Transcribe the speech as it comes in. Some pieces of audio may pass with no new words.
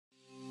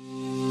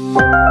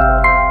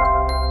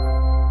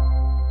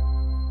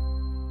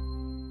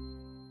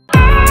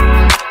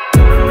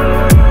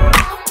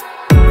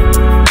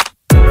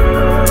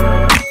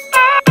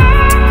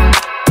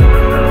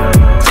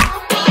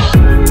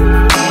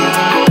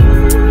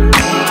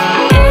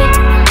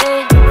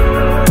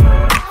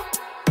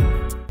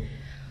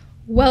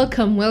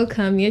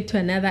Welcome here to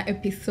another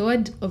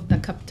episode of the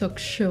Cuptalk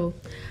Show.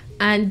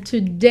 And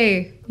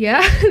today,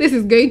 this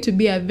is going to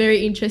be a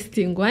very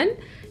interesting one.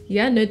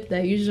 Not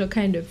the usual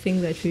kind of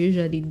thing that we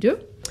usually do.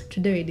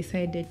 Today we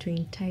decided to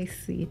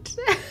entice it.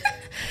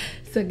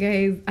 So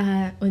guys,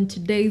 on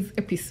today's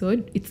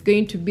episode, it's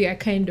going to be a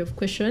kind of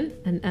question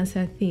and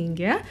answer thing,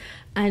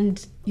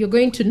 and you're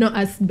going to know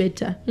us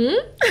better.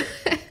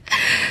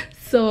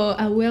 So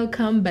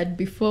welcome, but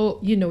before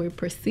we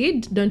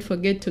proceed, don't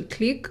forget to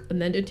click on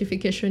the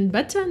notification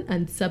button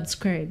and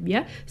subscribe,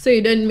 so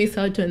you don't miss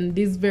out on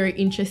these very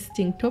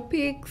interesting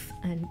topics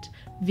and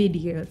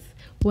videos.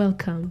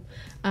 Welcome.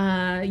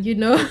 As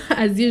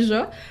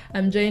usual,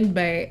 I'm joined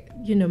by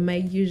my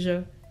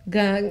usual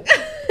gang,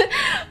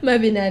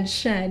 Marvin and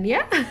Shan,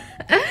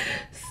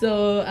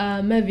 So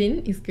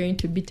Marvin is going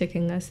to be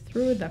taking us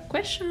through the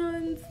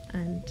questions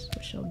and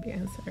we shall be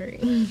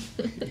answering.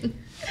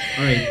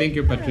 All right, thank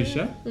you,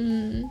 Patricia.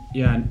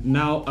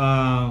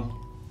 Now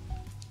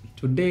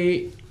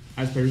today,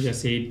 as Patricia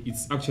said,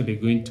 it's actually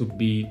going to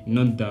be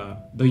not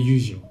the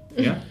usual.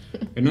 We're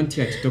not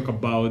here to talk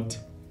about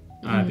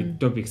the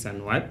topics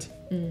and what.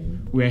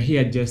 We're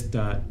here just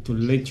to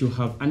let you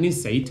have an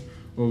insight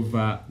of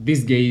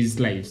these guys'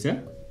 lives,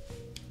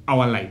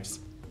 our lives.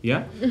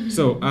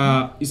 So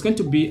it's going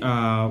to be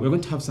we're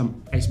going to have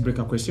some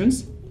icebreaker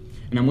questions,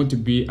 and I'm going to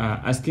be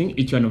asking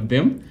each one of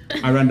them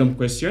a random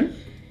question.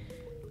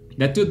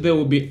 The two they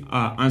will be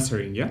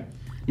answering.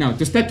 Now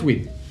to start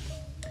with,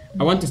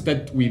 I want to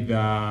start with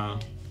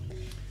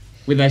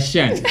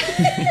Shan.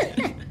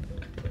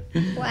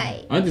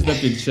 Why? I want to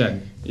start with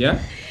Shan.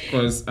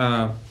 Because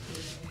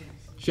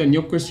Shan,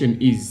 your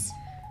question is,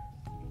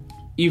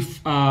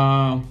 if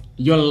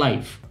your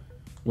life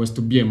was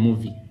to be a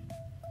movie,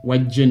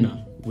 what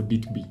genre would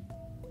it be?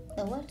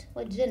 What?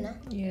 What genre?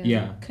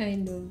 Yeah.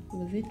 Kind of.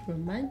 Was it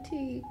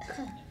romantic?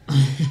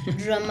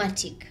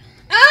 Dramatic.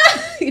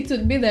 It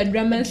would be the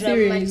drama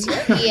series.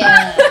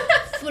 Yeah.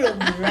 Full of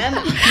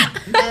drama.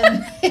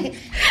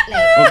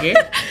 Okay.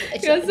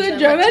 You're so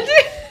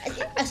dramatic.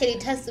 Actually,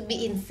 it has to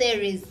be in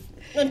series.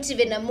 Not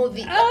even a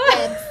movie.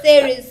 Like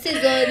series,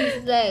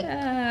 seasons, like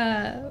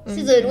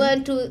season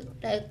 1, 2,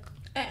 like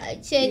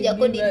change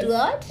according to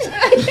what?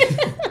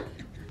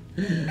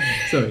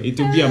 So it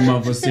will be a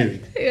Marvel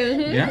series.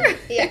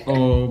 Yeah.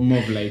 Or more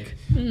of like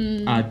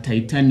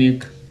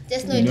Titanic.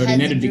 Just know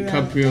Leonardo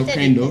DiCaprio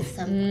kind of.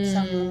 Some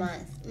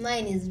romance.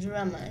 Mine is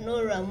drama.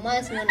 No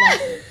romance, no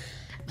nothing.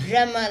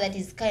 Drama that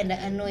is kind of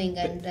annoying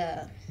and.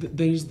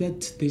 There's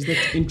that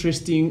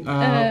interesting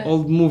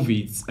old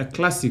movie. It's a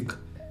classic.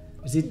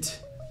 Is it?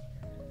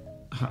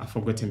 I've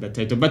forgotten the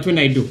title. But when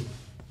I do,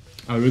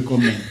 I'll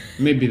recommend.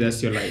 Maybe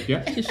that's your life.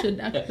 Yeah. You should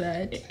act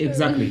that.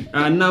 Exactly.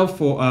 Now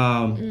for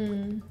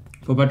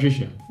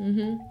Patricia.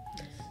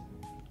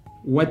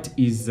 What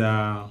is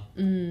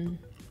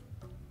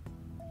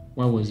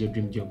what was your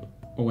dream job,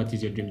 or what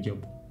is your dream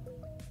job?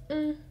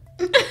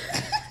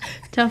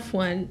 Tough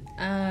one.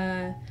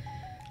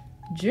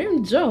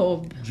 Dream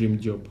job.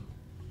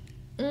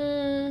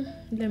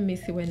 Let me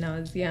see. When I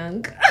was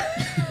young,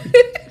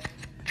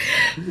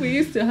 we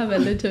used to have a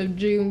lot of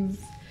dreams.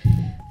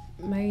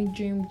 My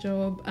dream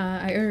job,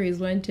 I always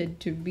wanted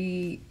to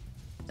be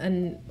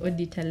an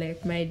auditor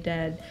like my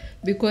dad,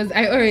 because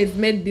I always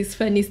made this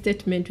funny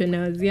statement when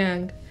I was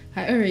young.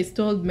 I always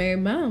told my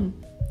mom,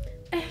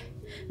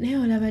 naye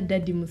olaba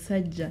daddy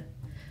musajja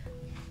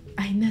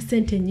aina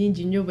sente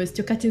nyingi nnyo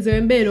bwesityo kati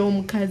nze mbeera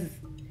omukazi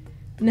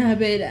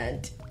n'abeera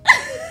nti.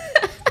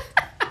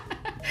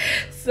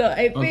 So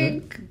I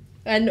think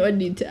an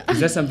auditor. Is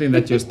that something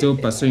that you're still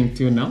pursuing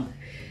till now?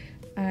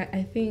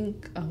 I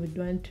think I would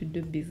want to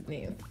do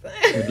business.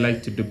 You'd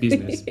like to do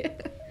business?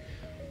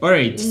 All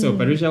right, so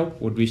Patricia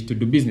would wish to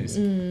do business.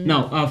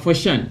 Now, for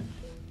Shan,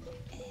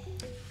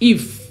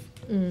 if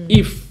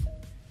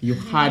you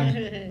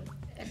had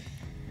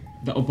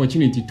the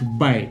opportunity to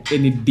buy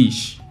any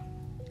dish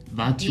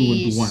that you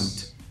would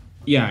want,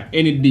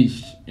 any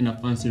dish in a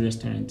fancy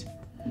restaurant,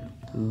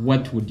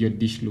 what would your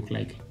dish look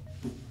like?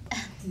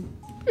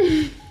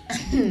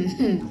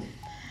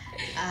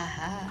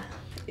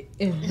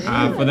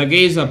 For the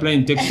guys who are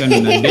playing Texan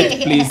on a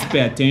date, please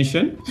pay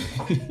attention.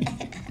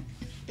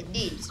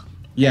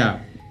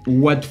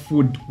 What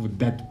food would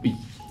that be?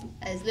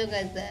 As long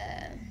as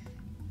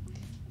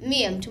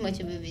me, I'm too much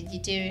of a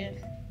vegetarian.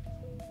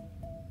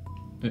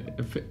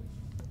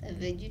 A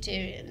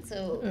vegetarian,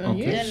 so I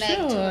don't like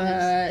too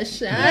much.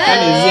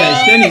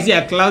 Shan is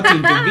here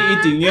clouting to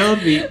be eating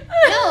healthy.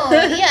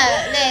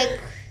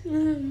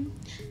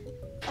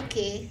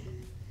 Okay.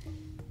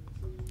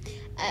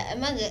 I'm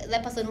not the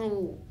person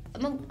who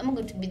I'm not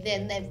going to be there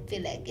and I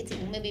feel like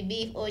eating maybe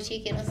beef or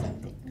chicken or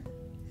something.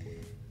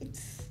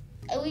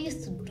 We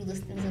used to do those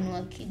things when we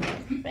were kids.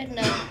 Right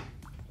now,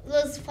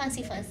 those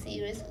fancy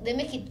they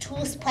make it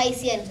too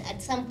spicy and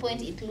at some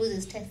point it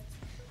loses taste.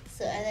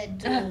 So I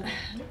do.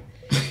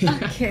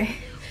 Okay.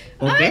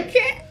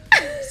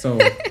 So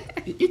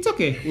it's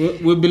okay.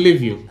 We'll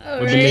believe you.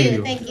 We'll believe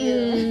you. Thank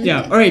you.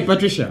 All right,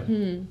 Patricia.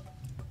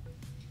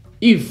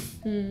 If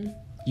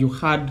you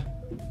had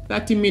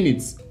 30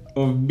 minutes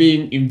of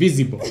being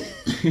invisible.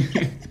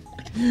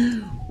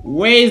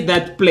 Where is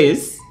that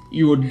place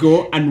you would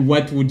go and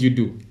what would you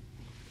do?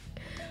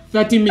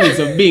 30 minutes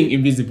of being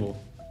invisible.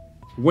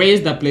 Where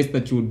is the place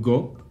that you would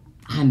go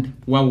and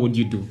what would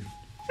you do?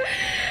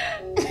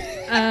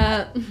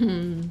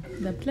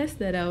 The place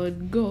that I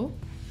would go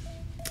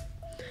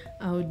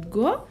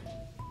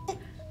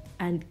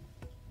and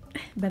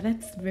but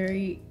that's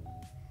very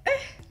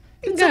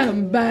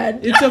I'm bad.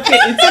 It's okay.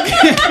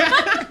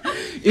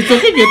 It's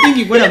okay if you're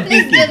thinking what I'm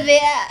thinking.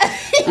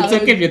 It's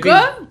okay if you're go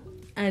thinking.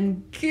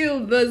 and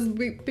kill those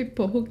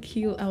people who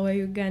kill our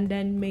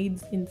Ugandan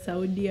maids in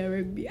Saudi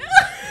Arabia.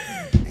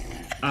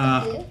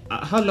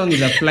 How long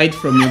is a flight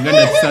from Uganda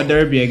to Saudi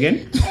Arabia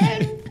again?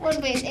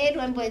 1.8,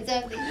 1 point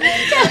something.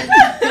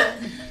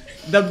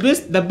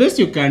 The best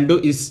you can do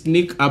is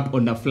sneak up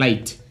on a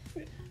flight.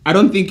 I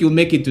don't think you'll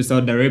make it to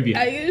Saudi Arabia.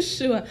 Are you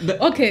sure?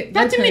 Okay,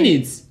 30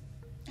 minutes.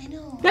 I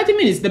know. 30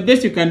 minutes. The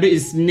best you can do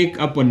is sneak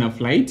up on a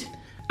flight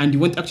and you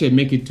won't actually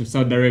make it to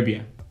Saudi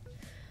Arabia.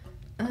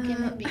 Okay,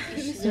 maybe if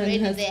she's This one already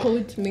has there.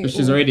 caught me.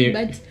 She's already-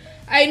 But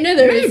I know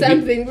there is Maybe.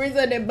 something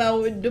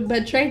reasonable,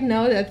 but right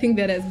now the thing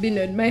that has been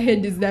on my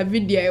head is that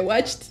video I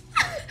watched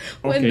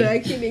when Okay. they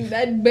were killing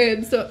that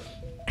babe. So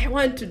I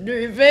want to do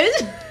revenge.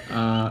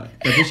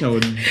 Patricia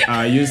would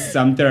use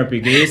some therapy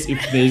guys. If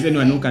there is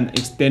anyone who can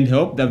extend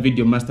help, that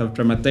video must have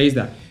traumatized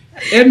her.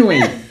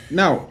 Anyway,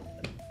 now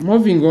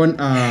moving on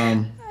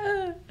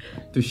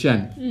to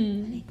Shan.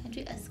 Can't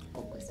you ask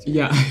a question?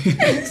 Yeah.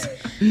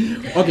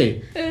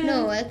 Okay.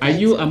 No, I can't. Are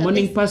you a Okay,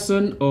 morning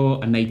person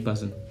or a night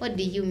person? What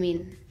do you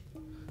mean?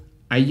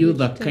 Are you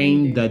the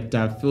kind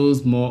that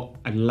feels more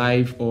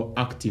alive or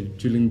active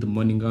during the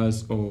morning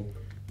hours or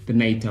the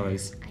night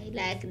hours? I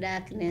like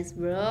darkness,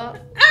 bro.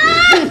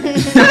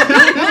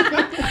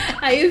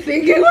 Are you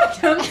thinking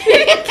what I'm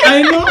thinking?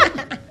 I know.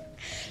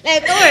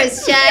 Like, I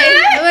was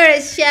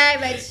shy,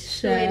 but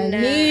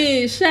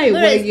when Shy I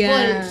boy, was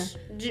yeah.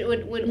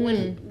 bold,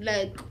 when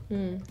like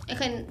I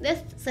can. There's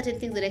certain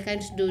things that I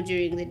can't do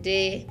during the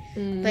day,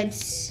 but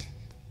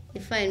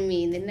you find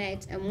me in the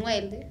night. I'm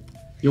wild.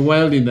 You're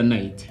wild in the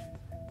night.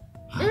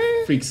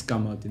 Freaks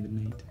come out in the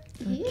night.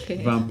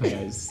 Okay.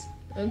 Vampires.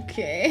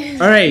 Okay.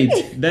 All right,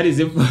 that is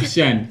it for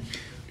Shan.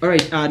 All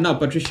right, now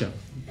Patricia,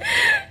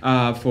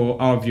 for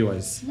our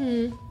viewers,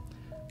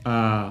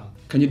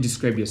 can you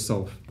describe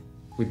yourself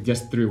with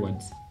just 3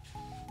 words?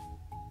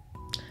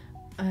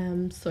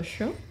 I'm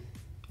social.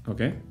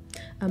 Okay.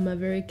 I'm a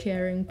very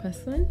caring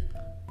person,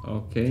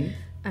 Okay.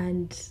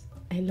 and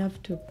I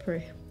love to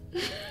pray.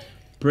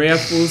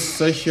 Prayerful,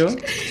 social,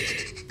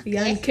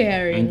 Yeah, and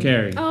caring. and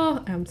caring.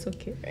 Oh, I'm so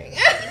caring.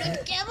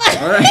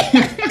 All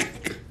right.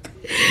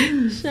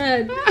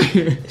 Shan. All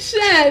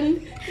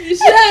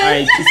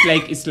right.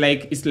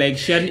 It's like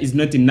Shan is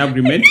not in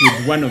agreement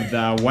with one of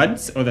the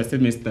words or the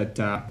statements that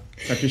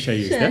Patricia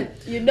used. Shan,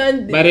 you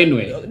don't. But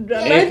anyway,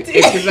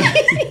 dramatic.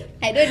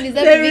 I don't deserve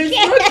There to is be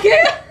no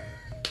care.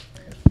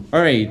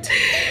 all right.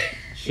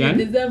 You Shan,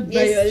 deserve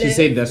Yes. violence. she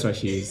said that's what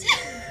she is.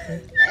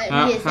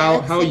 Yes,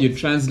 How you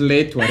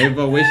translate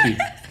whatever way she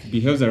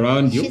behaves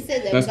around you, She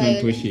says I'm that's not who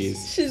violent. she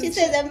is. She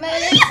says I'm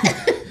violent.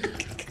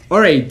 All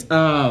right,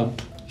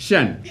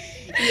 Shan,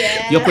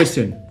 Yeah. your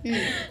question.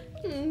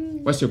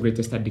 What's your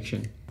greatest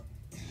addiction?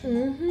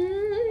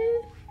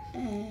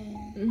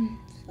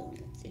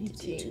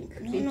 Eating.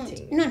 No,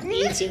 not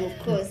eating, of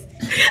course.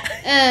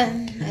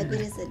 My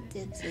greatest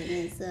addiction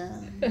is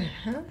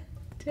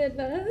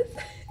Tell us.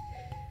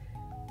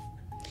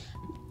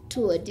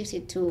 too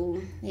addicted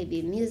to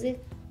maybe music.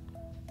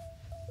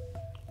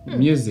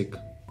 Music.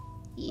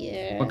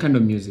 Yeah. What kind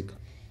of music?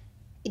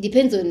 It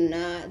depends on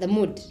the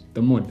mood.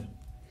 The mood.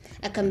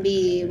 I can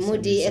be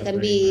moody. I can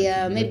be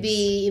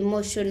maybe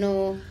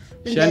emotional.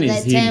 Then Shan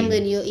there's is that time healing.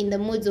 when you're in the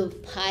moods of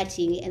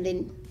partying, and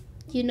then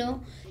it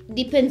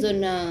depends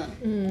on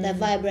the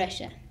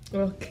vibration.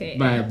 Okay.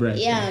 By breath.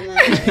 Yeah, man.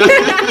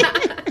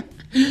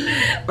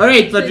 All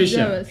right,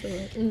 Patricia.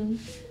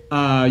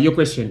 Mm. Your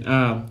question.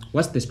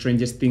 What's the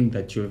strangest thing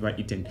that you've ever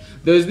eaten?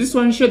 There was this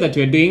one show that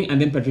you're doing,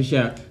 and then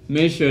Patricia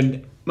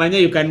mentioned, Manya,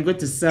 you can go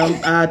to some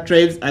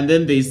tribes, and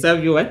then they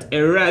serve you what? A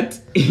rat.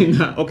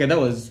 Okay, that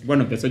was one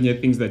of the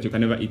strangest things that you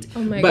can never eat. Oh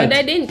my But- god,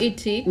 I didn't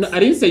eat it. No, I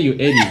didn't say you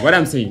ate it. What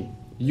I'm saying,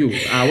 you.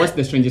 What's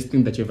the strangest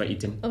thing that you've ever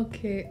eaten?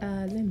 Okay,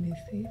 let me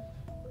see.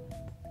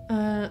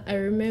 I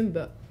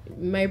remember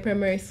my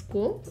primary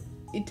school.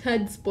 It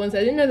had sponsors. I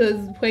didn't know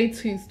those whites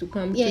who used to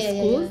come to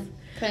schools.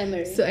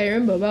 Primary. So I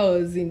remember when I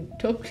was in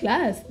top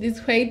class. These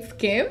whites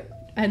came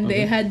and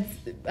they had,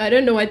 I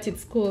don't know what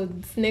it's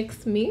called,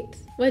 snake's meat.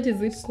 What is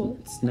it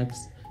called?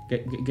 Snacks.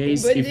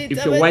 Guys, But if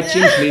it's you're about-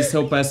 watching, please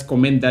help us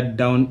comment that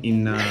down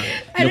in the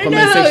don't comment know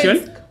how section.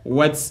 it's-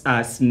 What's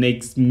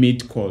snake's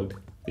meat called?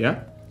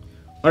 Yeah.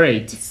 All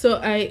right. So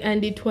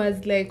and it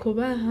was like,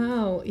 over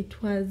how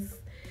it was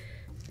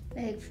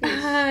like fish.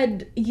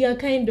 hard. Yeah,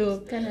 kind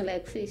of. Kind of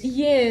like fish.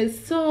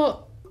 Yes,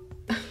 so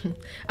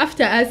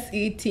after us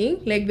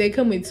eating, like they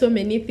come with so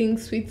many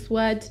things, sweets,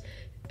 what?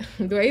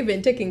 They were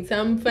even taking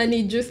some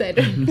funny juice, I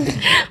don't know.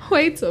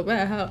 Whites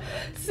over how.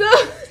 So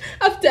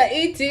after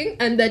eating,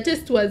 and the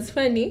taste was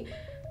funny,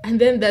 and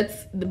then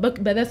that's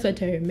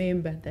what I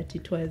remember, that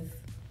it was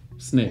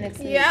Snake.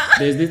 yeah.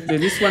 There's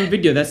this one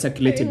video that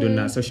circulated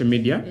on social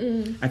media.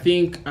 I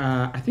think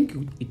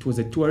it was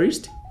a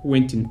tourist who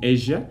went in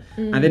Asia,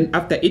 and then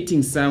after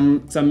eating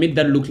some meat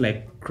that looked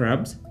like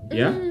crabs,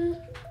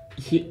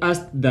 he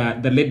asked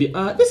the lady,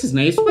 "This is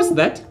nice. What's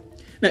that?"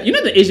 Now, you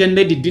know, the Asian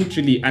lady didn't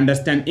really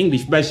understand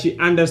English, but she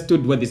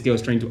understood what this guy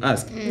was trying to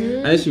ask,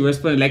 and then she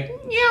responded like,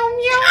 "Meow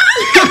meow,"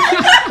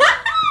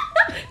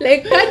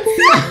 like cats.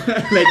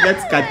 like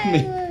that's cat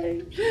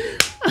name.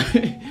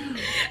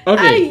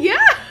 Okay. Yeah.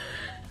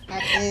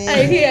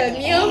 I hear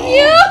meow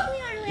meow.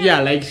 Yeah,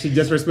 like she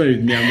just responded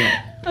with meow meow.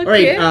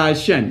 Okay. All right,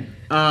 Shan.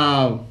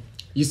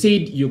 You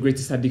said your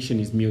greatest addiction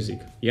is music.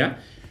 Yeah.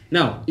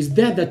 Now, is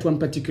there that one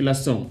particular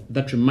song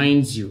that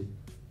reminds you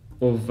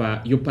of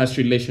your past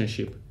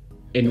relationship,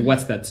 and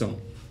what's that song?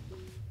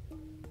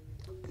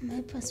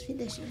 My past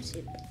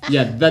relationship.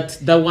 Yeah, that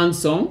one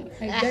song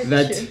I got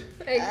that you.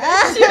 I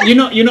got you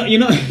know you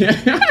know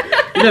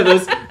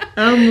those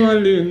I'm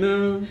all you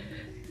know,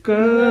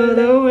 cut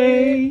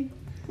away.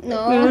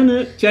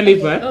 No. Charlie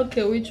you. Puth.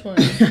 Okay, which one?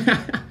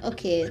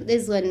 Okay,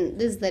 this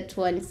is that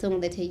one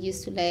song that I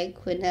used to like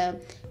when I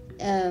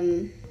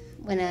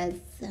was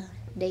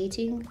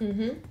dating,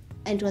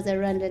 and it was a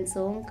random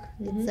song.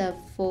 It's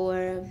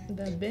for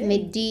The band.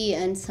 Medi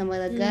and some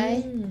other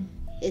guy.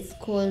 It's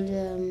called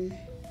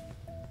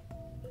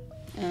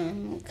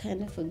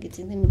kind of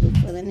forgetting. Let me look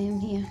for the name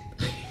here.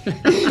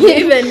 You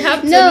even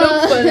have to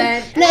look for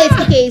that. No, it's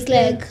okay. It's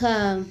like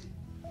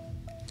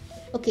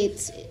okay.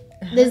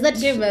 There's that.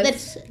 Give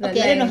us That the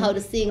okay. I don't know line. how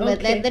to sing, but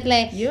Okay. that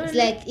line. You It's know.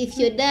 like if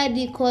your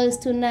daddy calls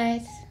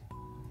tonight.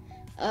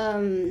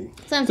 Something.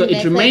 So it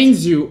like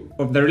reminds you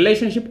of the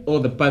relationship or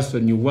the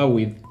person you were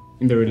with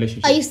in the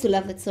relationship. I used to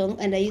love that song,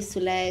 and I used to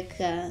like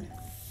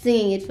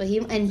singing it for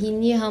him, and he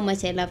knew how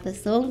much I love the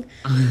song,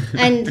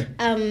 and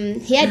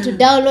he had to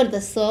download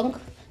the song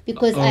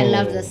because I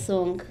loved the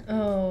song.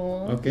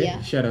 Oh. Okay,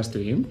 Yeah. shout outs to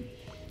him.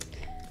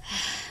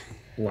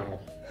 Wow.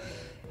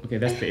 Okay,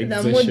 that's the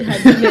The mood exhaustion.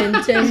 has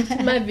been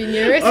changed. Marvin,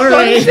 you're All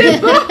right.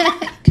 responsible.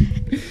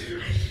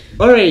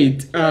 All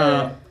right.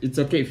 It's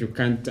okay if you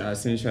can't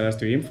send shout outs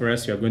to him. For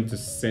us, we are going to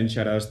send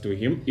shout outs to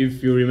him.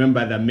 If you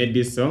remember that made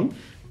this song,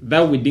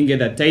 that we didn't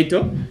get a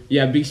title.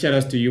 Yeah, big shout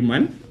outs to you,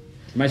 man.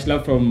 Much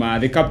love from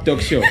the Cuptalk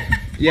show.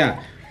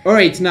 Yeah. All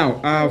right. Now,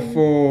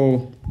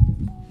 for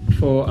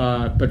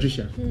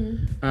Patricia,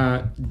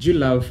 do you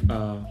love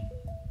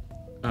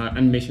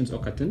animations or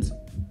cartoons?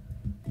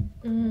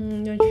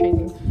 Not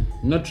really.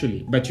 Not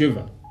really, but you've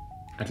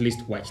at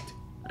least watched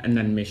an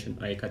animation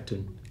or a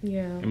cartoon,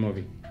 Yeah. a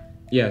movie.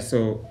 Yeah.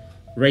 So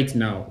right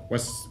now,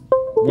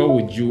 what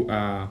would you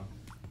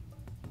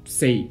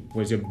say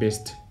was your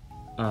best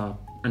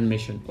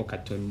animation or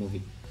cartoon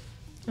movie?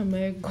 Oh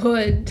my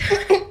god.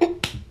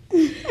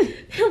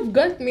 You've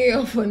got me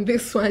off on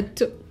this one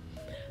too.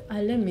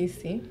 Let me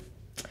see.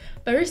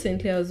 But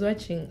recently I was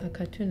watching a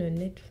cartoon on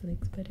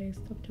Netflix, but I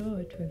stopped. Oh,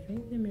 what was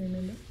it? Let me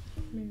remember.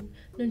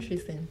 Not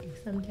recently,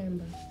 sometime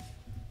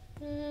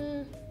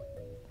back.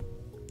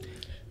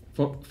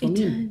 For It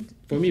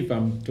me, if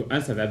I'm to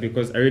answer that,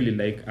 because I really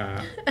like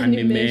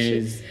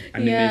Animation.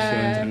 animations,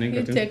 Yeah, and then you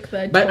cartoons. take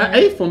that But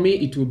one. for me,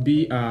 it would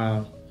be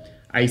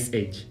Ice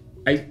Age.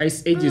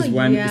 Ice Age is Oh,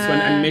 one. It's one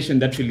yeah. animation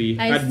that really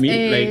Ice had me.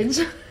 Age.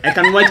 Like I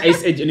can watch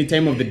Ice Age any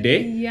time of the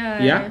day.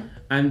 Yeah. Yeah.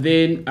 And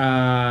then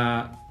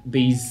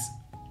there's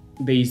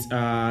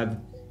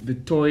the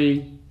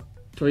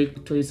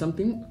toy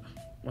something.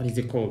 What is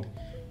it called?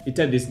 It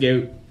had this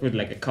guy with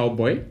like a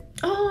cowboy.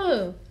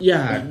 Oh.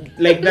 Yeah,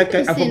 like that guy.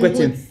 I've Puss in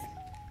forgotten. Boots.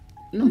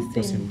 No, Puss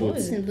Puss in in Boots.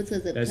 Puss in Boots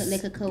was That's-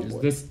 like a cowboy.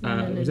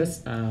 Was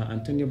this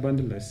Antonio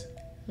Banderas?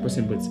 Puss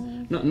in Boots.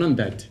 No, not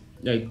that.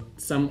 Like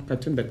some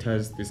cartoon that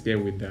has this guy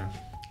with the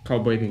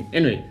cowboy thing.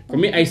 Anyway, for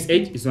me, Ice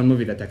Age is one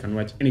movie that I can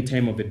watch any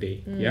time of the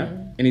day. Yeah,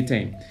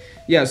 anytime.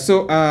 Yeah.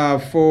 So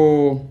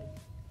for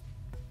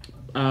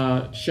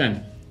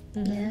Shan,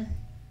 Yeah.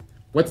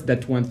 what's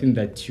that one thing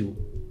that you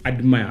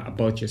admire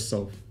about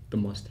yourself the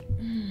most?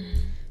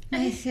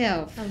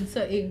 Myself. I'm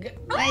so eager.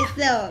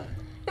 Myself.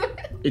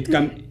 It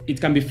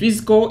can be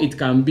physical. It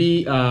can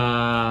be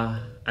a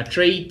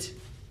trait.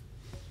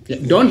 Yeah,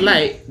 don't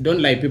lie.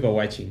 People are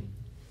watching.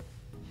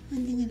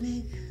 One thing I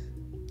like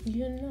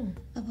You know,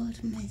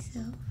 about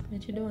myself.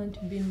 but you don't want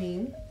to be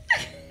mean.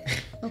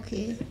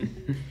 Okay.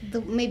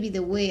 Maybe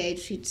the way I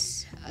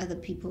treat other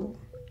people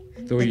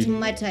The way that you-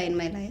 matter in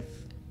my life.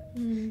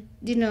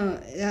 You know,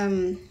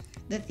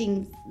 the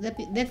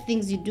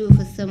things you do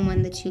for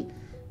someone that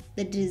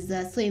is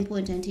so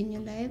important in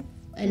your life,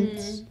 and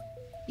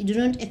you do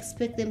not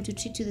expect them to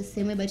treat you the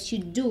same way, but you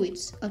do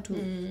it out of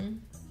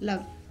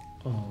love.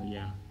 Oh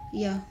yeah.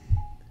 Yeah.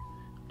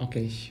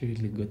 Okay, she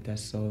really got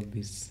us all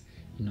this,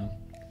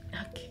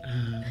 Okay.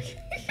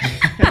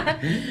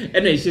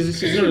 Anyway,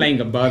 she's not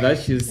lying about that.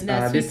 She's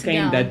That's this sweet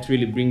kind girl. that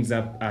really brings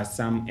up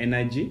some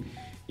energy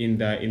in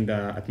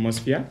the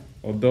atmosphere.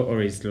 Although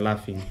always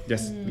laughing,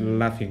 just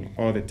laughing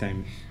all the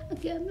time.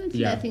 Okay, I'm not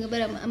Yeah. laughing,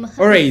 but I'm happy.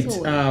 All right,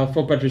 soul.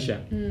 for Patricia,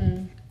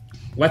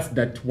 what's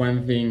that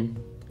one thing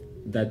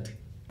that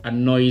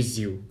annoys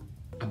you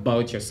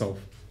about yourself?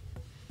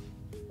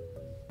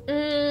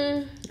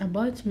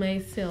 About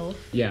myself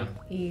Yeah.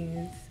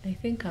 is I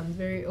think I'm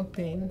very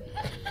open.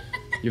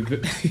 You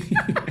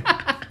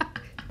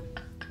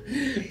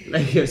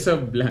like you're so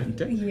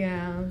blunt. Eh?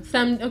 Yeah.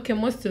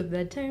 Most of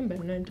the time,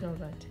 but not all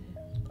the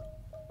time.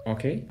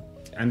 Okay.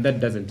 And that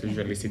doesn't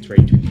usually sit right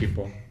with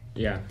people.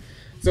 Yeah.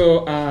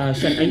 So,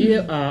 Shan, are you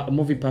a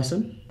movie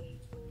person?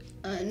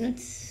 Not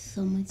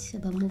so much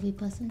of a movie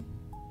person.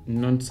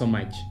 Not so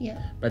much.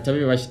 Yeah. But have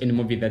you watched any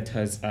movie that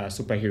has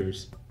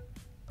superheroes?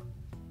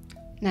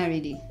 Not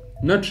really.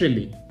 Not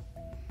really.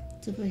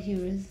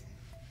 Superheroes.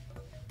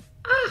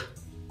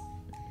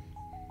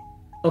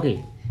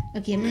 Okay.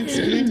 Okay, I'm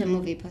not a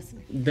movie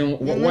person. Then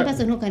I'm one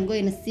person who can go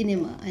in a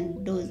cinema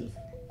and doze.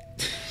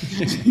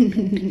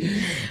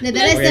 No, the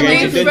rest Wait, time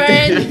I you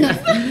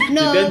don't-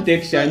 no, you don't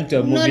take Shan to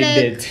a movie like,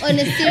 date. On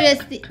a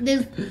serious thing,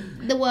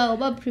 they were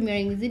about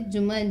premiering, is it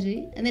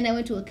Jumanji? And then I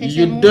went to a Kesha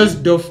You movie.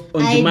 dozed off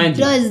on I Jumanji.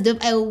 dozed off.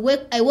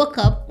 I woke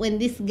up when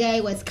this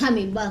guy was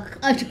coming back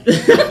out.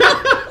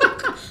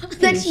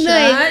 That's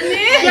nice.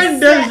 You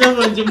dozed off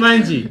on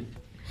Jumanji.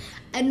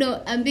 I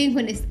know, I'm being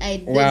honest. I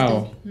dozed Wow.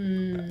 off.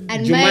 And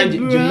my bro,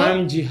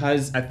 Jumanji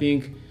has, I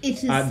think, it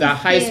is the so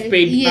highest scary.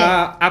 paid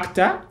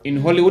actor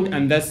in Hollywood,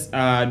 and that's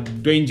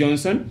Dwayne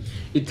Johnson.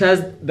 It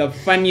has the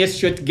funniest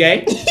short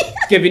guy,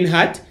 Kevin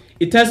Hart.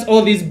 It has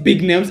all these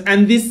big names,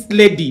 and this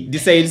lady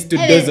decides to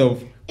doze off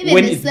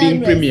when the it's being sound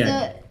was premiered.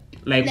 so-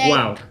 Like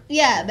wow.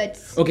 Yeah, but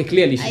Okay,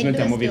 clearly she's I not a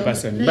dozed movie off.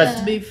 person. Yeah. But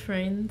Let's be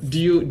friends. do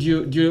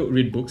you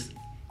read books?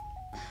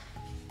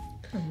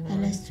 I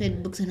last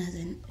read books when I was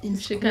in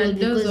She school can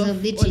doze because off of on a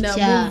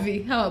literature.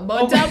 movie. How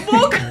about a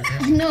book?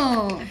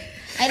 No,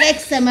 I like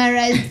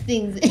summarized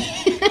things.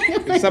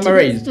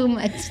 Summarize. Too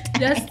much.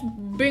 Just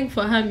bring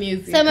for her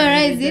music.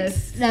 Summarize and it.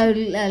 just-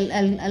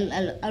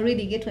 I'll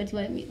really get what you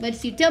want me. But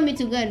if you tell me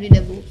to go and read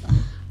a book,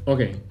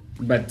 Okay,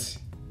 but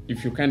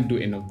if you can't do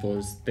any of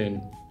those,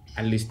 then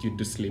at least you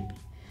do sleep.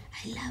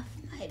 I love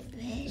my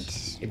bed.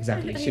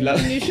 Exactly. She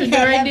loves. You should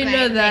already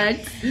know that.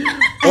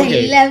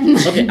 Okay. I love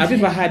my Okay. Have you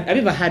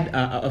ever had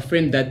a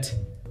friend that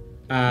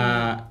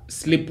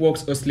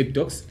sleepwalks or sleep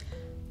talks?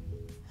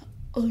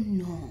 Oh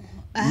no.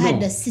 I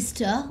had a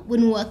sister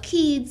when we were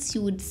kids. She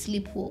would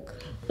sleepwalk.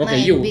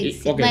 Okay,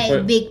 My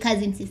big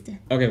cousin sister.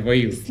 Okay, for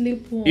you.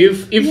 Sleepwalk.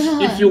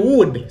 If you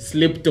would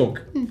sleep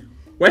talk,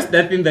 what's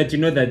that thing that you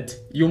know that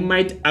you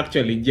might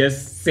actually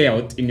just say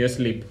out in your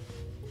sleep?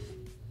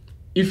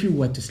 If you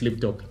were to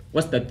sleep talk,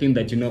 what's that thing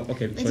that you know?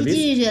 Okay, But for it this.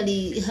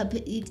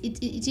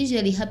 it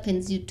usually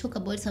happens. You talk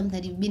about something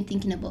that you've been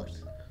thinking about.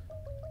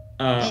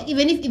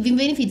 Even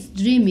if it's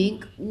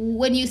dreaming,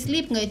 when you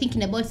sleep and you're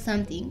thinking about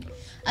something.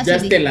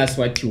 Just tell us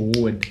what you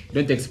would.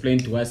 Don't explain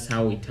to us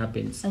how it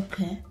happens.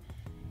 Okay.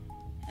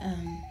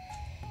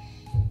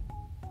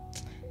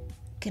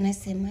 Can I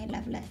say my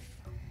love life?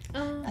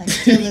 I'll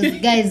tell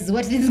those guys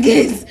what it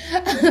is,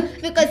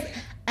 because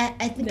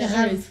I think The I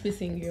hair have. is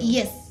facing you.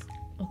 Yes.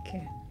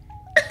 Okay.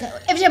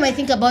 Every time I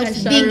think about I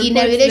shall being in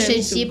a report them to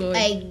relationship, God.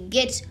 I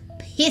get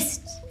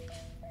pissed.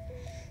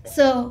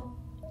 So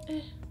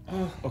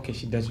Oh, okay,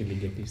 she does really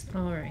get pissed.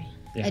 All right.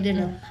 Yeah. I don't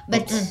know,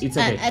 but It's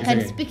okay, I it's can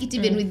okay. speak it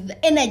even with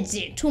the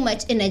energy, too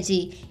much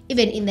energy,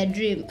 even in the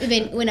dream,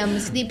 even when I'm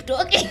sleep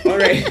talking. All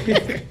right.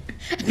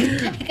 I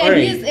can All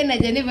right. use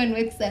energy and even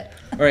wakes up.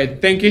 All right,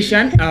 thank you,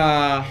 Shan.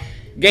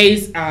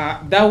 Guys,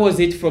 that was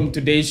it from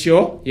today's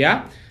show.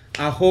 Yeah,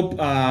 I hope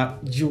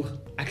you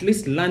at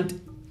least learned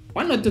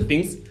one or two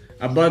things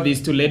about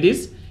these two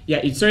ladies. Yeah,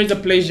 it's always a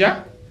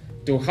pleasure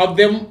to have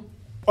them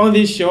on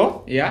this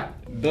show. Yeah,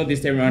 though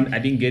this time around I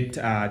didn't get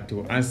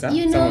to answer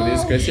some of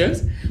these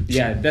questions.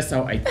 Yeah, that's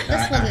how I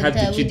had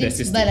to We cheat the did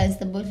system. balance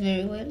the boat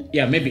very well.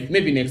 Yeah,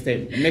 maybe next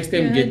time. Next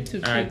time, You get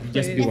had to pick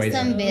just be first. Next wiser.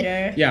 time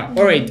better. Yeah,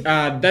 all right.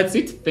 That's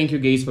it. Thank you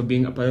guys for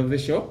being a part of the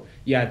show.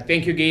 Yeah,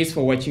 thank you guys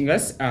for watching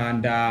us,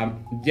 and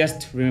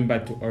just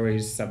remember to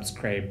always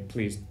subscribe.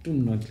 Please do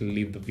not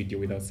leave the video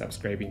without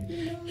subscribing.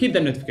 Hit the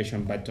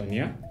notification button.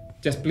 Yeah,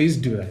 just please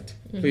do that.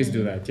 Please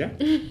do that. Yeah.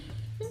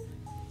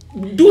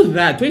 Do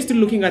that. Why are you still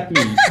looking at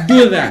me?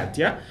 Do that.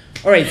 Yeah.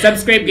 All right.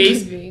 Subscribe,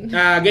 guys.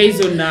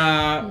 Guys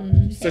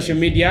on social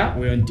media.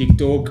 We're on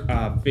TikTok,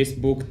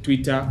 Facebook,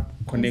 Twitter,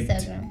 Connect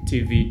Instagram.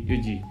 TV,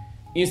 UG,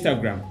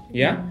 Instagram.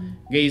 Yeah,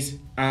 guys.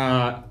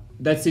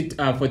 That's it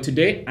for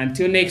today.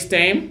 Until next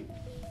time.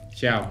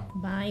 Ciao.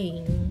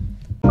 Bye.